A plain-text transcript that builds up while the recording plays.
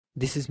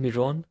This is me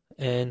Ron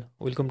and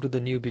welcome to the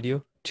new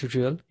video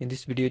tutorial. In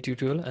this video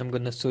tutorial I'm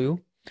gonna show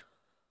you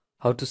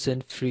how to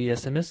send free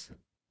SMS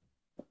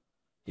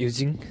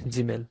using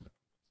Gmail.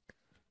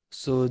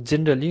 So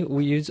generally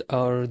we use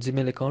our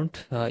Gmail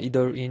account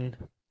either in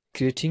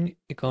creating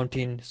account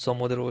in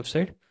some other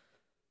website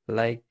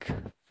like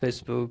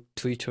Facebook,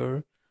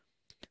 Twitter,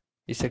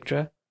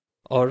 etc.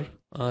 or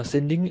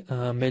sending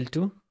mail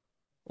to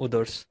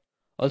others.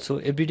 Also,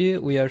 every day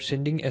we are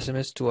sending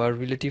SMS to our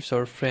relatives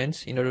or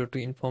friends in order to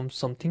inform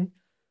something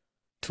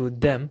to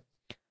them,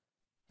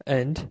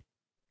 and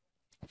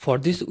for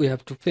this we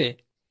have to pay.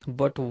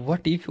 But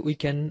what if we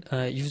can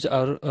use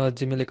our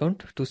Gmail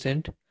account to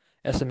send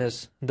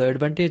SMS? The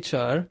advantage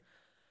are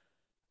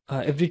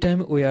every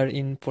time we are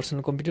in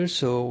personal computer,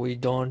 so we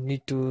don't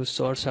need to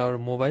source our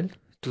mobile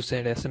to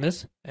send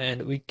SMS,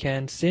 and we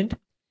can send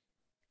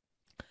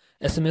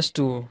SMS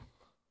to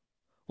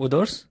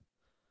others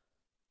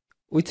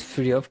with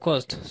free of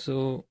cost.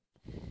 So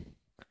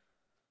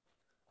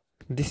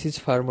this is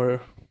far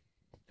more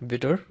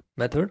better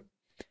method.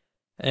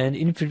 And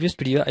in previous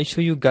video I show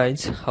you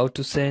guys how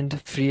to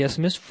send free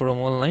SMS from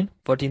online,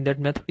 but in that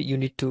method you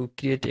need to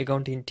create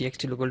account in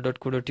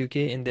txtlocal.co.uk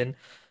and then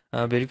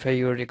verify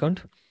your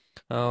account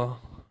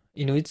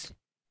in which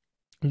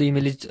the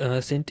email is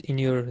sent in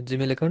your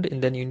Gmail account,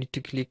 and then you need to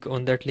click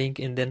on that link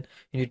and then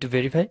you need to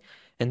verify,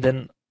 and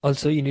then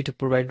also you need to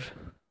provide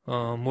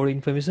more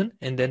information,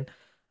 and then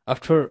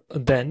after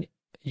then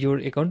your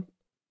account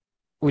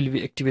will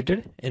be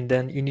activated, and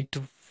then you need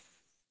to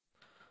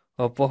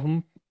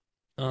perform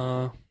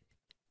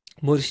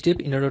more step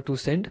in order to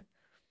send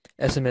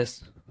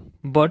SMS.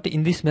 But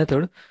in this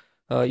method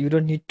you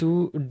don't need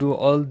to do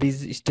all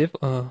these steps,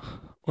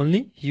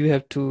 only you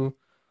have to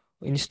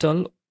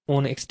install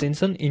one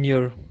extension in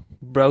your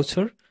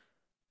browser,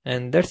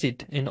 and that's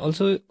it. And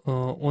also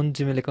on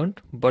Gmail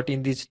account, but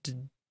in this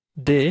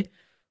day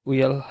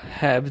we all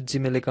have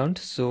Gmail account,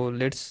 so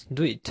let's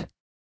do it.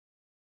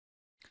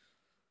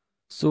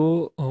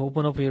 So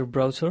open up your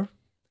browser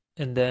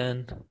and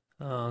then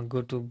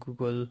go to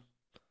google.com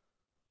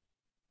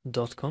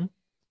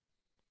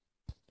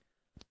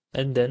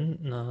and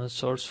then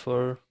search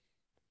for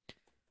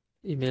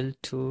email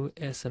to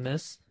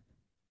SMS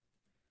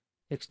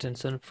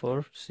extension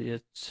for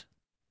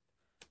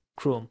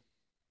Chrome,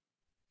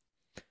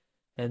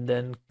 and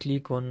then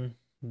click on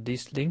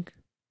this link,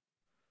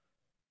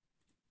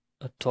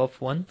 a top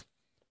one,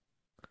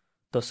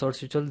 the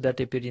search result that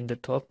appear in the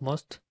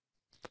topmost,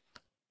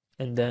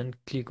 and then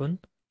click on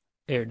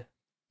add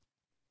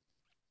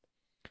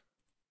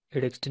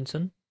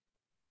extension.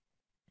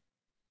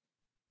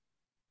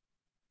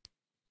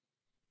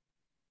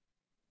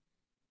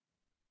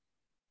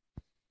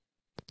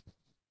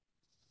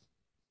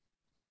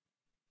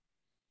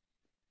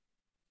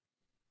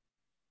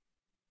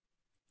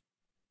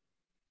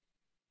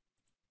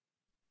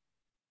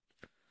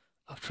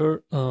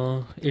 After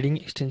adding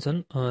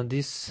extension,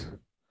 this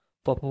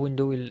pop-up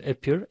window will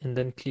appear, and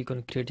then click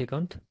on create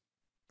account.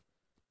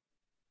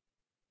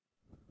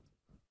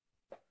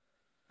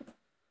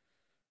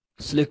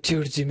 Select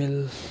your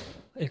Gmail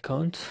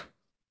account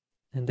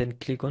and then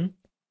click on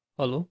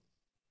allow.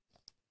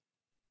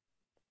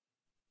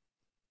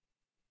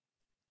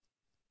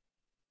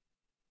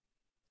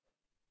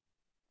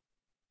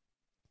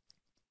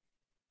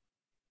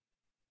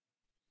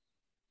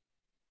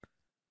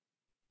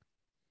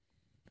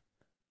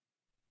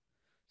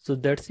 So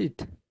that's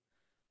it.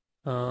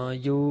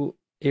 You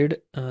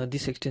add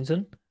this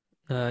extension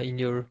in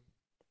your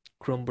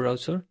Chrome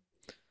browser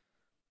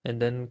and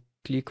then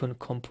click on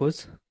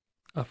compose.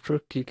 After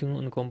clicking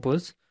on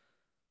compose,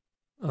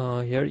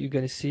 here you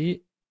can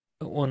see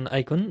one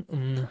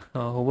icon.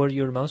 Hover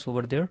your mouse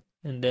over there,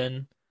 and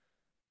then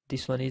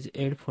this one is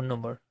add phone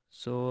number,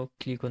 so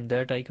click on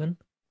that icon.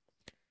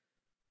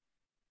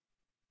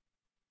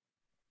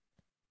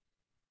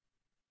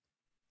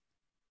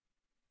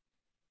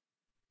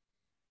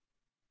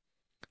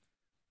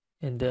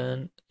 And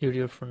then add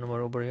your phone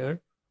number over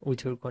here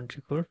with your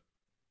country code.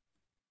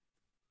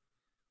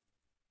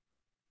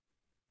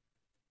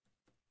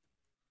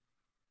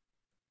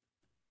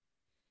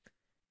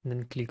 And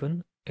then click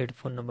on add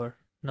phone number.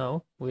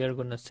 Now we are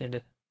gonna send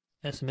a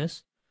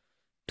SMS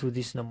to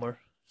this number.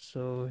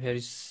 So here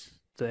is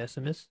the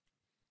SMS.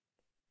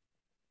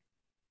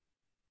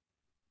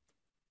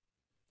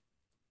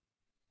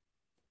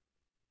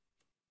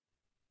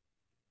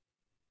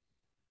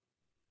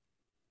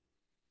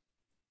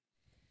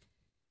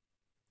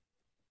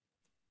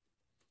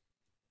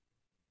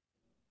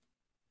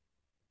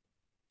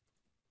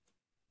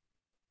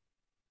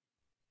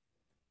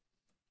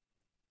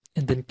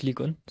 And then click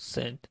on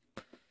send.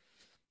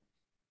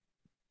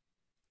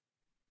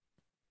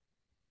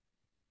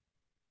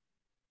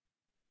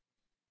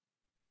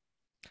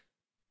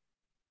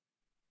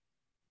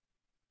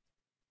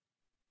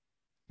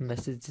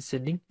 Message is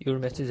sending. Your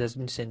message has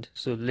been sent.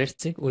 So let's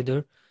check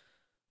whether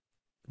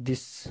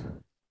this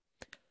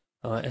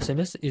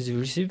SMS is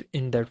received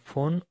in that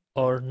phone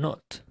or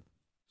not.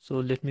 So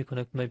let me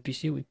connect my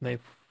PC with my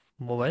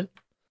mobile.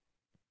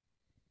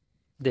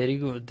 There you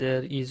go.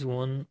 There is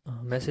one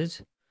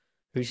message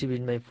received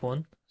in my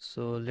phone.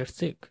 So let's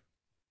check.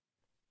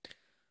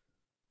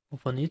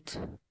 Open it.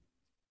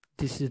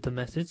 This is the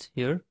message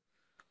here.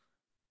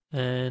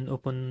 And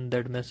open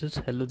that message.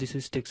 Hello, this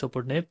is tech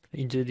support app.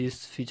 Enjoy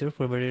this feature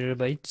provided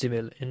by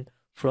Gmail and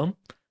from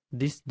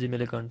this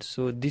Gmail account.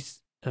 So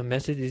this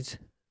message is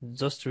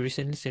just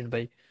recently sent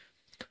by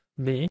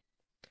me.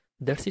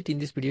 That's it in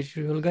this video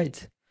tutorial,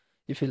 guys.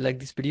 If you like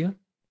this video,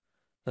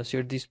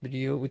 share this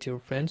video with your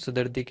friends so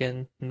that they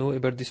can know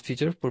about this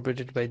feature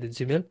provided by the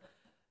Gmail,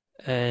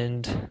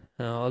 and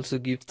also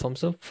give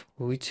thumbs up,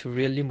 which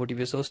really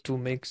motivates us to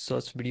make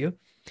such video.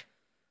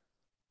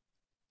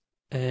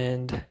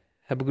 And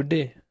have a good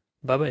day.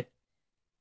 Bye bye.